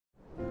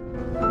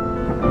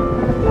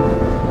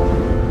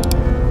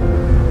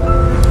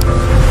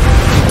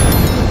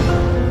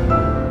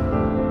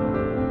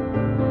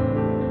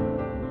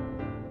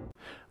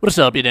What is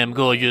up, you damn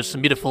gorgeous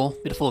and beautiful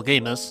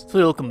gamers? So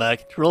welcome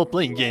back to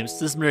Role-Playing Games.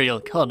 This is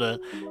Muriel Connor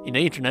in the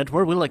internet,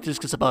 where we like to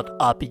discuss about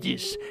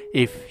RPGs.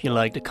 If you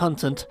like the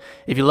content,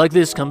 if you like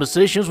these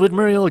conversations with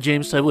Muriel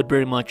James, I would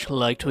very much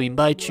like to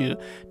invite you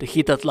to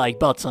hit that like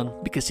button,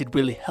 because it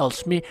really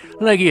helps me,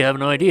 like you have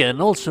no idea.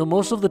 And also,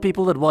 most of the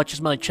people that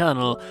watches my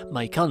channel,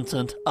 my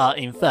content, are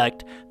in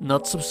fact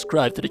not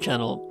subscribed to the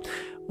channel.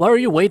 What are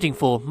you waiting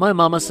for? My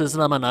mama says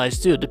that I'm a nice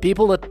dude. The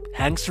people that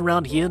hangs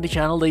around here in the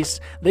channel,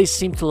 they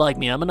seem to like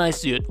me. I'm a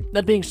nice dude.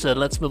 That being said,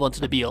 let's move on to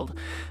the build.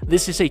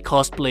 This is a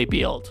cosplay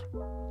build.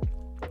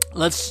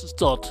 Let's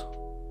start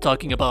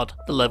talking about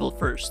the level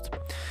first.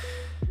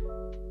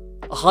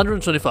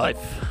 125.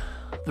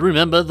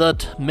 Remember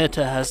that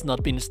meta has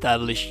not been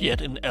established yet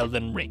in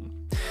Elden Ring.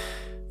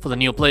 For the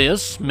new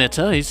players,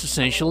 meta is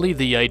essentially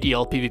the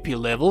ideal PvP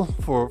level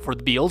for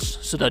the builds,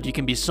 so that you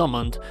can be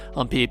summoned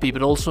on PvP,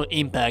 but also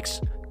impacts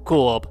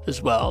co-op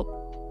as well.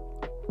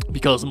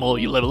 Because the more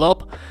you level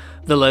up,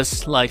 the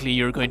less likely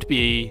you're going to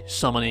be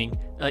summoning,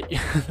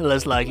 the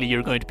less likely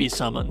you're going to be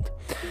summoned.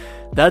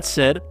 That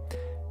said,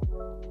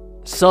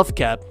 soft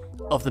cap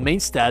of the main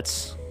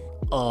stats,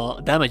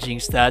 damaging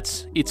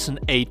stats, it's an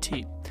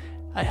 80.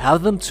 I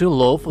have them too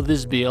low for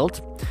this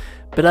build,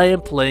 but I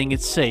am playing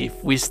it safe.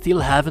 We still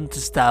haven't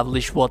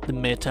established what the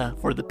meta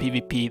for the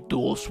PvP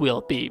duels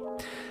will be.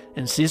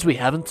 And since we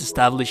haven't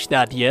established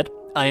that yet,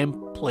 I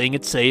am playing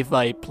it safe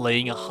by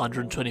playing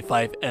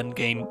 125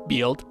 endgame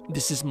build.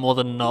 This is more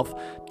than enough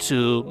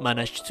to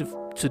manage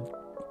to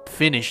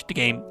finish the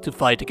game, to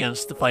fight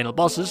against the final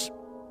bosses.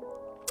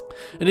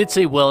 And it's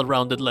a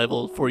well-rounded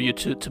level for you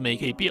to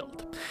make a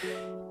build.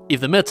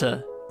 If the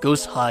meta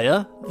goes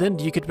higher, then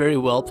you could very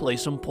well play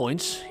some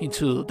points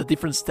into the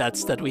different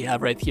stats that we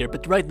have right here,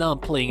 but right now I'm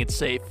playing it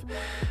safe.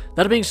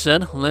 That being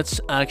said, let's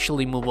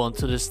actually move on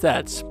to the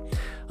stats.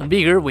 On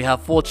Bigger we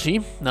have 40,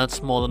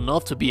 that's more than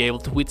enough to be able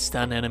to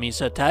withstand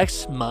enemies'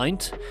 attacks.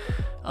 Mind,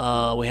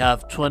 we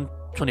have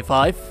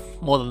 25,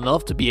 more than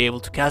enough to be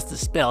able to cast the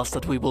spells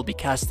that we will be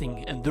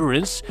casting.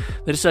 Endurance,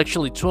 that is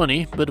actually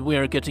 20, but we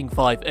are getting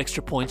 5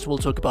 extra points. We'll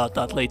talk about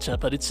that later,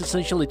 but it's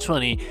essentially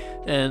 20,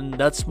 and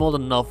that's more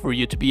than enough for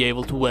you to be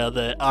able to wear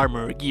the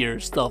armor,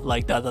 gear, stuff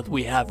like that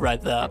we have right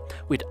there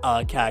with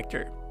our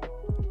character.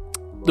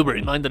 Do bear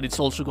in mind that it's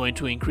also going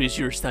to increase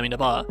your stamina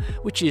bar,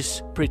 which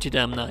is pretty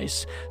damn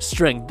nice.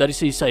 Strength, that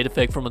is a side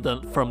effect from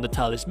the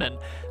Talisman.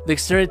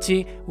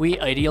 Dexterity, we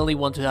ideally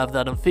want to have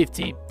that on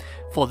 50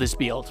 for this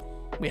build.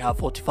 We have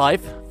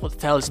 45 for the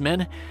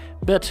Talisman,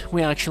 but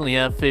we actually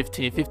have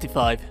 50,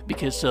 55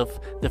 because of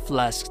the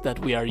Flasks that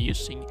we are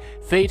using.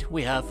 Fate,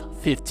 we have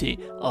 50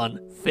 on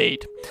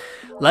Fate.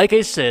 Like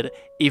I said,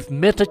 if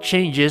meta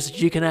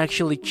changes, you can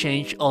actually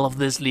change all of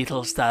these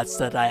little stats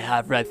that I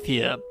have right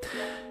here.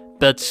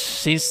 But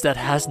since that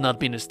has not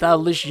been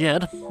established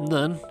yet,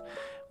 then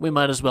we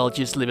might as well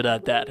just leave it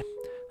at that.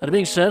 That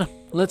being said,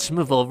 let's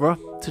move over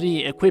to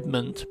the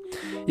equipment.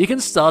 You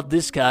can start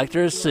this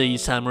character as a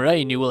samurai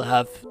and you will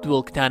have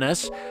dual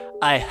katanas.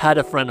 I had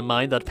a friend of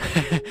mine that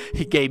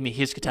he gave me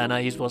his katana.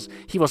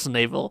 He wasn't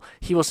able.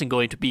 He wasn't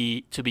going to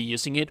be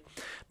using it.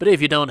 But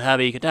if you don't have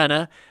a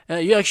katana,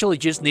 you actually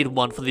just need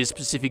one for this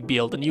specific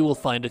build, and you will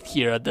find it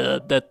here at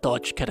the Death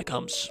Touch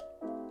Catacombs.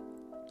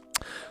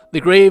 The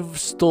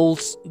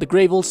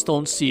Gravel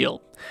Stone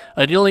Seal.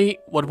 Ideally,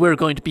 what we're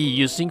going to be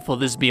using for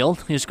this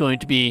build is going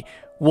to be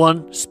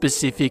one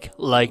specific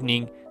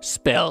lightning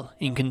spell,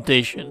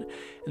 Incantation,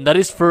 and that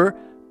is for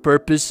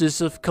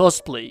purposes of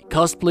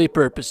cosplay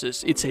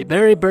purposes. It's a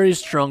very, very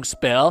strong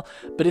spell,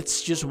 but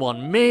it's just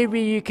one. Maybe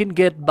you can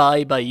get by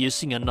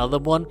using another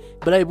one,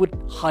 but I would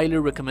highly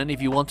recommend, if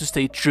you want to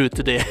stay true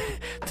to the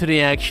to the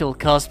actual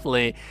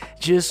cosplay,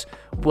 just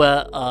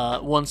wear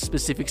one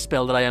specific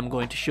spell that I am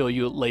going to show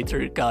you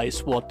later,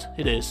 guys, what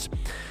it is.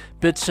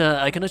 But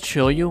I cannot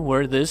show you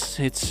where it is.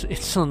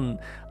 It's on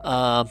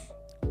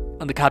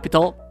the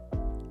capital,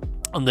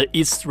 on the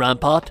East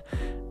Rampart.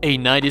 A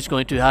knight is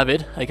going to have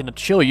it. I cannot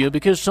show you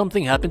because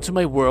something happened to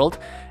my world,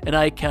 and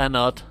I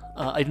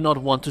do not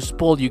want to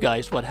spoil you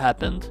guys what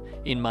happened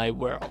in my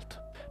world.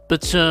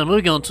 But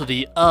moving on to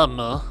the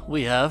armor,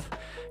 we have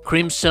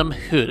Crimson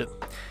Hood.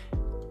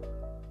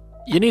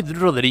 You need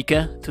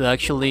Roderica to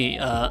actually,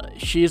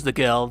 she is the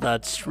girl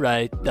that's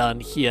right down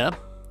here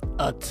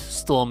at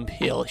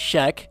Stormhill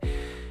Shack.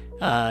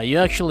 You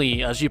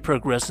actually, as you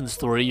progress in the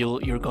story,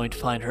 you're going to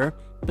find her.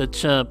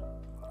 But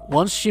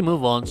once you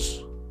move on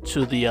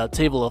to the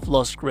Table of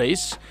Lost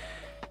Grace,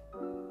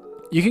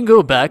 you can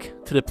go back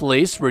to the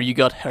place where you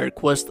got her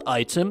quest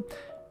item,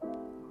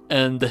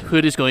 and the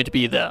hood is going to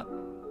be there.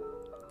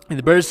 In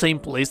the very same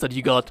place that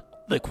you got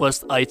the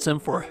quest item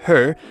for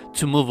her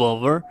to move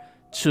over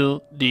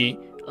to the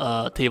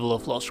Table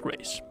of Lost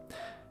Grace.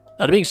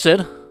 That being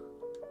said,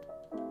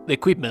 the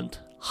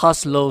equipment,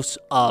 Haslow's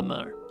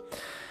Armor.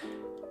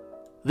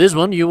 This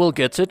one, you will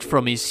get it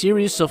from a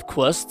series of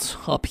quests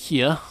up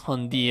here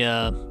on the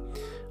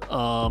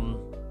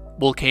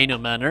Volcano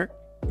Manor.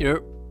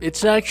 You're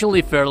it's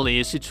actually fairly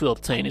easy to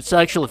obtain. It's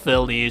actually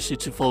fairly easy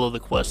to follow the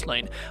quest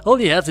line. All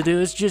you have to do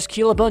is just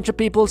kill a bunch of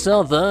people,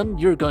 so then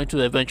you're going to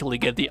eventually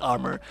get the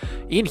armor.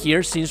 In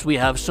here, since we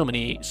have so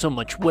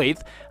much weight,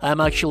 I'm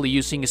actually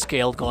using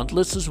scaled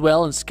gauntlets as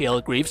well and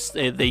scaled greaves.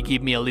 They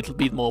give me a little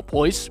bit more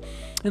poise.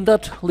 And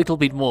that little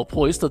bit more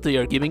poise that they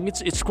are giving,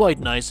 it's quite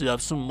nice to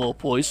have some more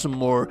poise, some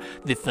more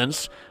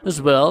defense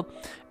as well.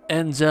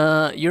 And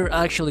you're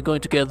actually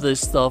going to get this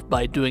stuff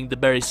by doing the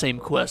very same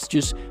quest.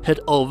 Just head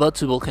over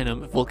to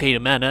Volcano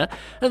Manor,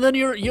 and then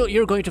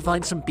you're going to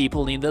find some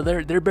people in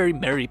there. They're very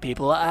merry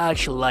people. I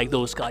actually like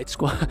those guys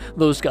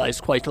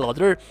quite a lot.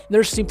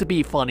 There seem to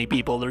be funny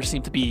people. There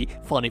seem to be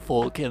funny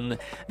folk, and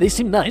they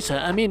seem nice.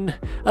 I mean,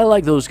 I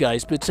like those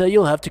guys, but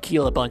you'll have to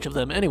kill a bunch of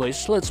them.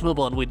 Anyways, let's move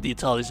on with the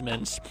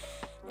talismans.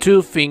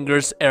 Two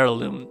Fingers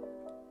Heirloom.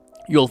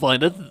 You'll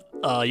find it.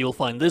 You'll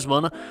find this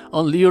one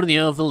on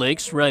Liurnia of the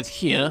Lakes, right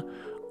here,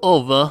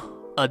 over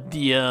at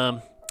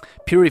the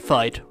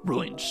Purified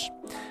Ruins.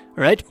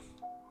 Alright?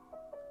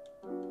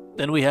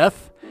 Then we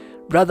have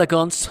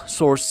Radagon's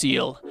Sword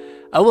Seal.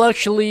 I will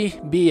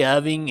actually be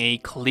having a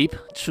clip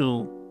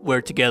to where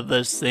to get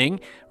this thing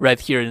right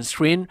here in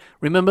screen.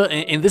 Remember,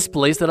 in this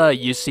place that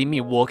you see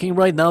me walking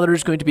right now,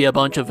 there's going to be a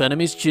bunch of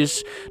enemies.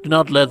 Just do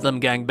not let them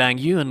gangbang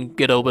you and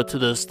get over to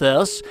the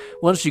stairs.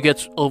 Once you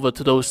get over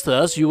to those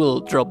stairs, you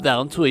will drop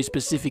down to a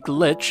specific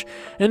ledge,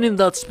 and in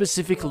that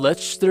specific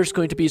ledge there's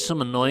going to be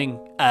some annoying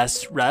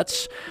ass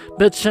rats,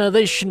 but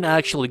they shouldn't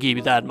actually give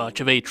you that much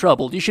of a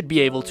trouble. You should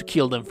be able to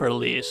kill them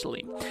fairly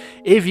easily.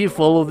 If you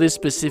follow this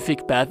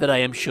specific path that I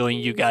am showing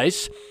you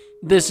guys,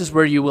 this is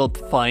where you will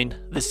find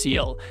the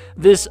seal.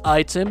 This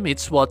item,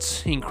 it's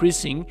what's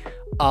increasing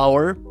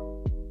our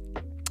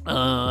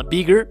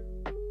vigor,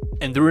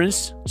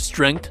 endurance,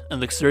 strength,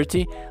 and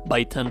dexterity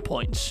by 10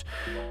 points.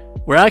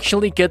 We're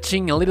actually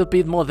getting a little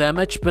bit more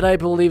damage, but I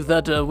believe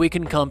that we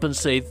can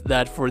compensate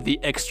that for the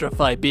extra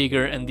 5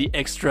 vigor and the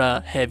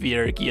extra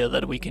heavier gear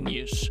that we can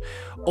use.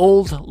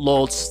 Old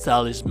Lord's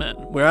Talisman.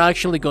 We're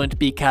actually going to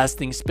be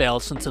casting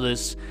spells into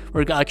this.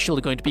 We're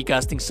actually going to be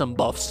casting some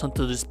buffs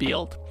onto this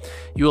build.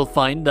 You will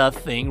find that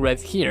thing right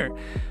here.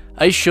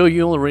 I showed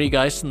you already,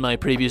 guys, in my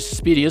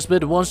previous videos,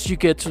 but once you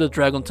get to the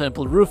Dragon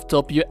Temple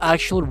rooftop, your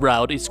actual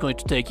route is going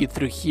to take you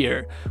through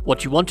here.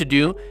 What you want to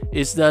do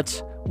is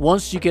that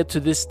once you get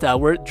to this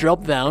tower,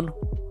 drop down,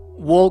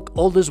 walk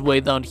all this way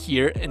down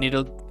here, and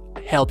it'll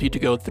help you to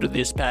go through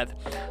this path.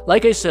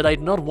 Like I said, I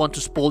do not want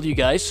to spoil you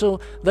guys, so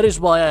that is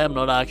why I am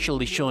not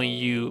actually showing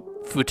you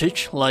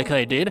footage like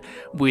I did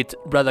with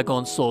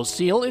Radagon's Sword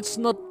Seal.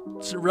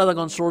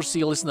 Radagon's Sword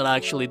Seal is not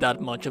actually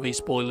that much of a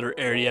spoiler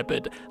area,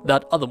 but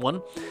that other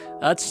one,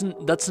 that's an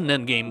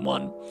endgame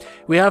one.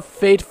 We have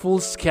Faithful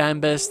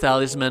Scambest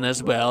Talisman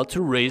as well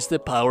to raise the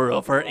power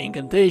of our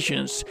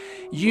incantations.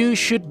 You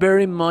should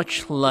very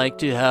much like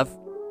to have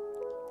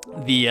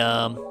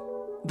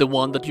the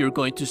one that you're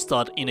going to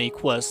start in a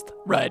quest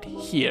right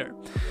here.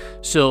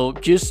 So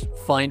just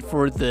find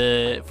for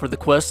the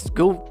quest,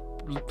 go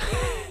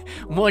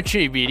watch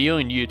a video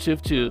on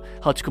YouTube to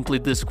how to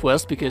complete this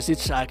quest, because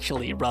it's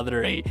actually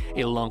rather a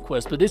long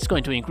quest, but it's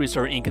going to increase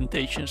our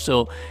incantation,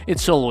 so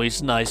it's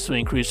always nice to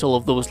increase all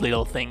of those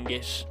little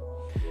thingies.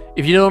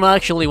 If you don't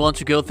actually want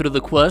to go through the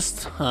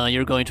quest,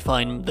 you're going to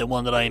find the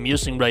one that I am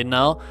using right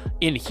now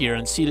in here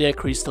in Celia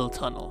Crystal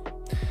Tunnel.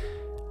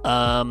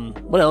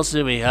 What else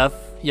do we have?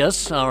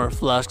 Yes, our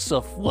Flasks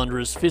of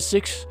Wondrous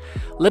Physics.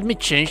 Let me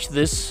change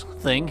this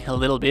thing a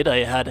little bit.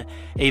 I had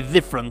a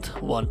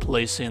different one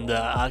place in there.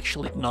 I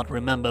actually did not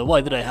remember why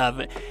did I have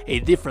a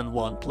different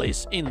one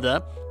place in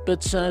there,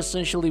 but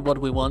essentially what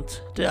we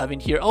want to have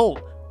in here. Oh,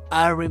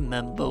 I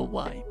remember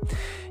why.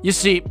 You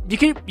see, you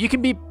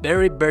can be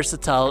very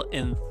versatile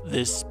in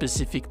this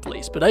specific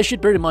place, but I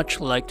should very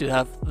much like to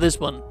have this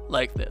one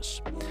like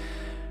this.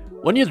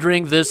 When you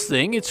drink this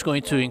thing, it's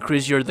going to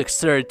increase your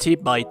dexterity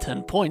by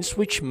 10 points,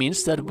 which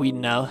means that we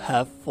now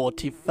have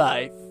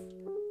 45.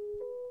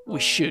 We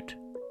should.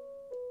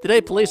 Did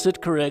I place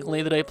it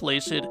correctly? Did I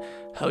place it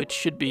how it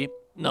should be?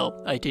 No,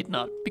 I did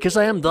not, because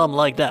I am dumb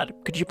like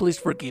that. Could you please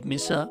forgive me,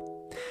 sir?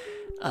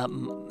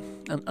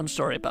 I'm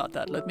sorry about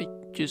that. Let me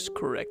just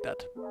correct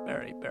that.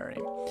 Very.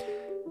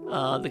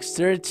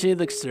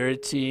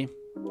 Dexterity.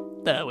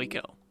 There we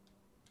go.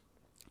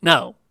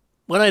 Now,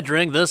 when I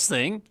drink this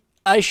thing,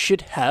 I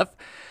should have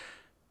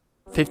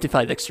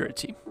 55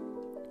 dexterity.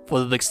 For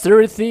the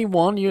dexterity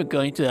one, you're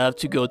going to have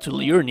to go to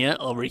Liurnia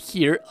over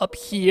here, up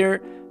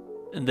here,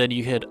 and then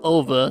you head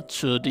over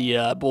to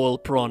the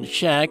Boiled Prawn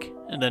Shack,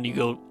 and then you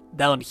go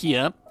down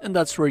here, and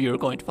that's where you're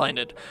going to find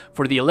it.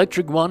 For the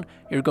electric one,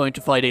 you're going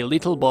to fight a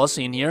little boss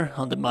in here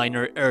on the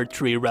minor air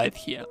tree right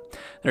here.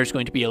 There's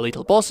going to be a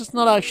little boss. It's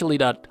not actually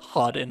that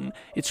hot, and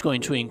it's going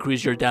to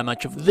increase your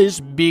damage of this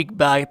big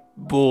bad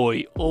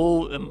boy.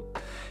 Oh,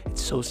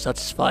 it's so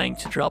satisfying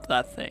to drop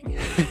that thing.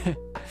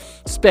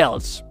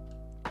 Spells.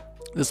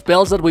 The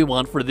spells that we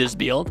want for this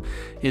build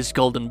is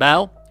Golden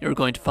Bow. You're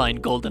going to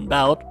find Golden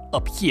Bow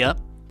up here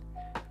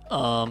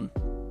on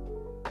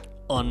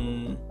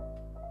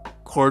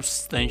Corpse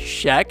Stench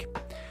Shack.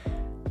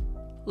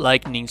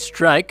 Lightning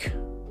Strike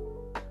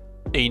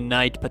a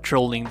knight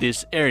patrolling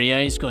this area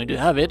is going to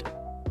have it.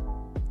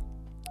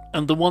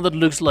 And the one that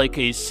looks like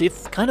a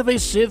Sith, kind of a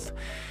Sith,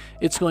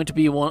 it's going to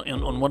be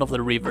on one of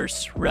the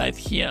rivers right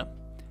here.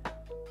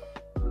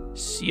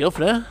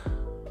 Siofre?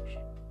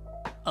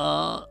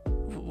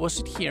 Was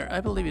it here? I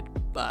believe it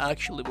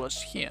actually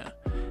was here.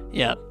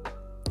 Yeah.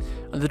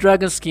 And the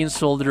dragon skin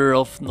soldier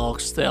of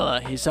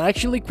Noxtella. He's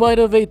actually quite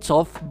of a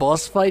tough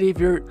boss fight if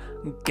you're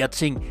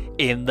getting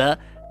in the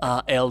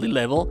LD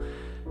level.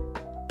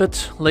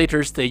 But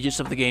later stages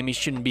of the game, it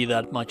shouldn't be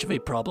that much of a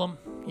problem.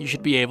 You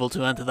should be able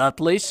to enter that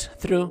place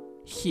through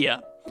here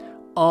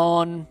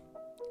on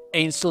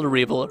Ainsel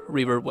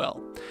River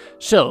Well.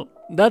 So,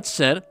 that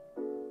said,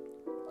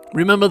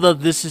 remember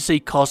that this is a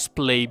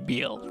cosplay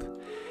build.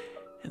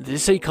 And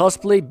this is a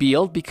cosplay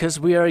build because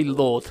we are a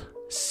Lord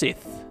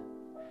Sith.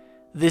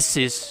 This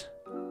is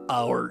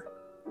our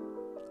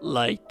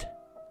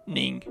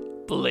lightning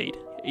blade,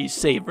 a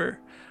saber,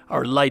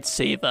 our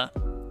lightsaber.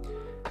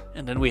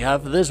 And then we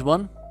have this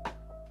one,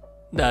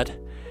 that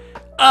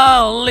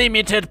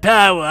unlimited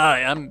power.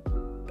 I'm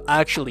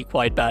actually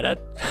quite bad at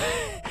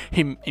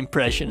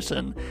impressions,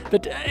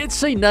 but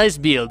it's a nice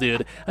build,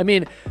 dude. I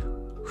mean,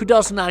 who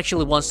doesn't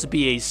actually wants to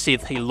be a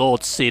Sith, a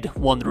Lord Sith,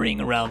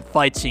 wandering around,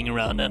 fighting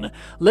around? And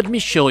let me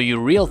show you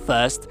real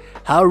fast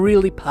how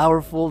really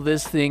powerful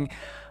this thing.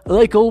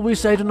 Like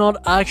always, I do not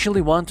actually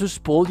want to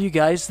spoil you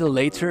guys the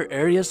later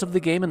areas of the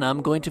game, and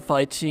I'm going to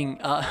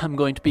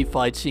be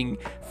fighting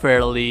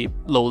fairly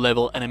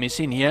low-level enemies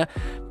in here,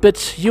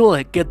 but you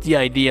will get the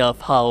idea of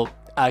how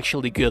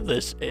actually good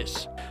this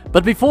is.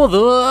 But before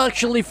though, I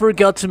actually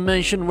forgot to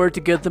mention where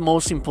to get the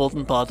most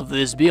important part of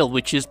this build,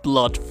 which is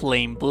Blood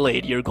Flame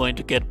Blade. You're going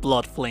to get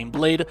Blood Flame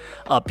Blade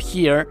up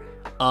here,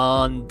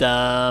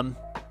 and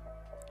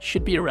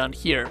should be around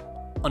here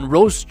on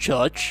Rose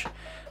Church.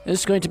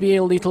 There's going to be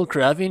a little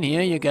crab in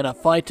here. You're gonna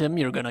fight him,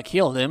 you're gonna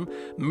kill him,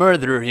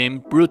 murder him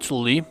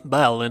brutally,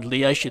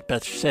 violently I should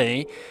better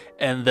say,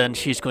 and then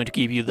she's going to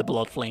give you the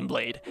Blood Flame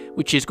Blade,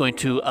 which is going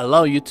to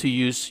allow you to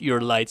use your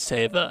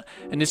lightsaber,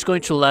 and it's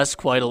going to last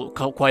quite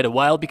a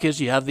while because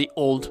you have the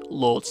Old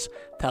Lord's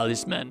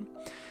Talisman.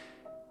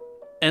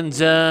 And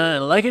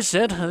like I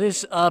said,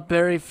 these are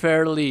very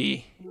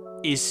fairly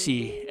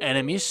easy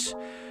enemies,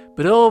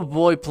 but oh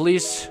boy,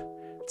 please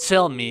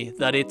tell me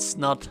that it's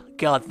not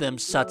goddamn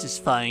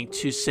satisfying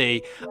to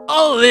say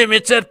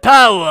unlimited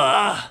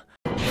power!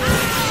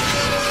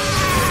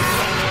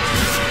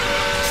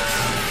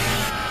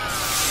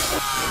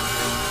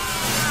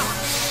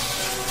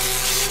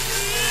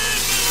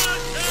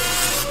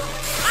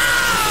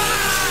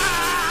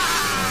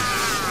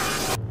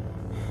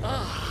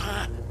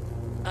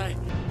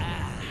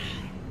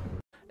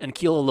 And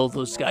kill all of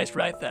those guys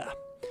right there.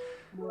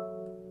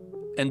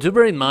 And do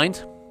bear in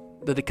mind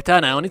that the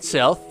katana on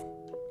itself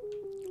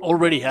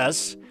already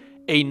has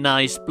a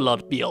nice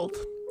blood build.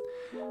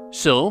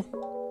 So,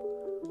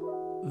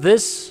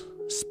 this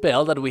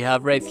spell that we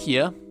have right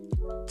here,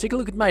 take a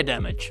look at my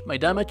damage. My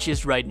damage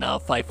is right now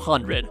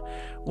 500.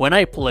 When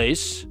I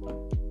place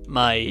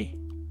my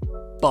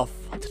buff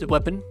onto the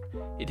weapon,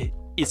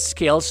 it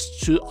scales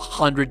to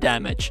 100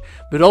 damage.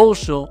 But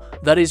also,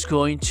 that is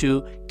going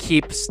to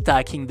keep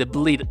stacking the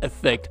bleed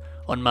effect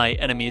on my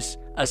enemies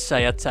as I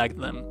attack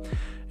them.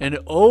 And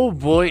oh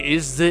boy,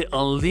 is the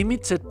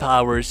unlimited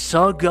power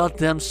so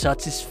goddamn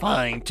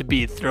satisfying to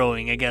be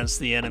throwing against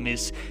the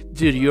enemies.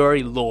 Dude, you're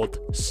a Lord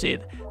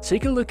Sith.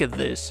 Take a look at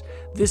this.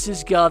 This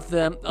is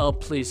goddamn... Oh,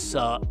 please,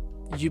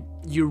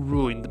 you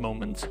ruined the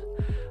moment.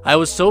 I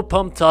was so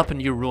pumped up and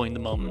you ruined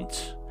the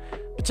moment.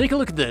 But take a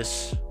look at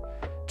this.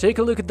 Take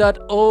a look at that.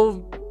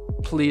 Oh,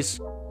 please,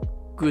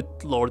 good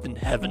Lord in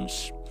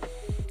heavens.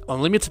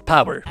 Unlimited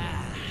power.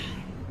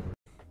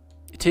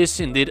 It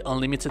is indeed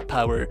unlimited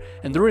power,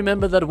 and do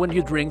remember that when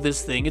you drink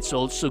this thing, it's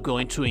also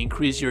going to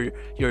increase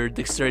your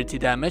dexterity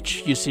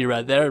damage. You see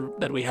right there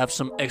that we have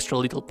some extra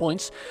little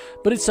points,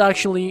 but it's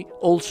actually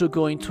also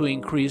going to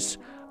increase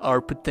our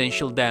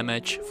potential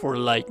damage for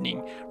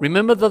lightning.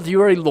 Remember that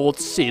you are a Lord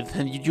Sith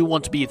and you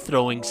want to be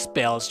throwing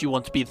spells, you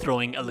want to be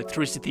throwing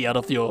electricity out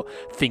of your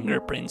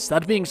fingerprints.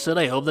 That being said,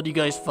 I hope that you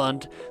guys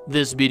found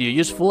this video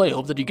useful. I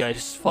hope that you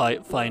guys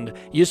find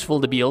useful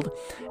the build.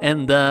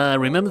 And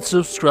remember to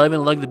subscribe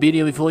and like the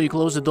video before you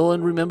close the door.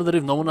 And remember that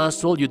if no one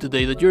has told you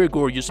today that you're a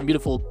gorgeous and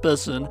beautiful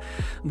person,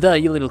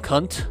 you little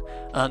cunt.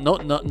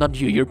 Not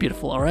you, you're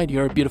beautiful, alright?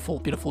 You're a beautiful,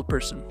 beautiful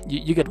person.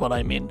 You get what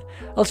I mean.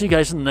 I'll see you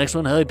guys in the next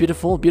one. Have a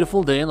beautiful,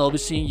 beautiful day, and I'll be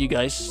seeing you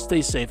guys.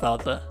 Stay safe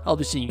out there. I'll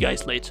be seeing you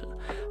guys later.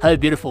 Have a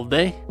beautiful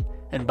day,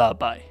 and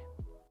bye-bye.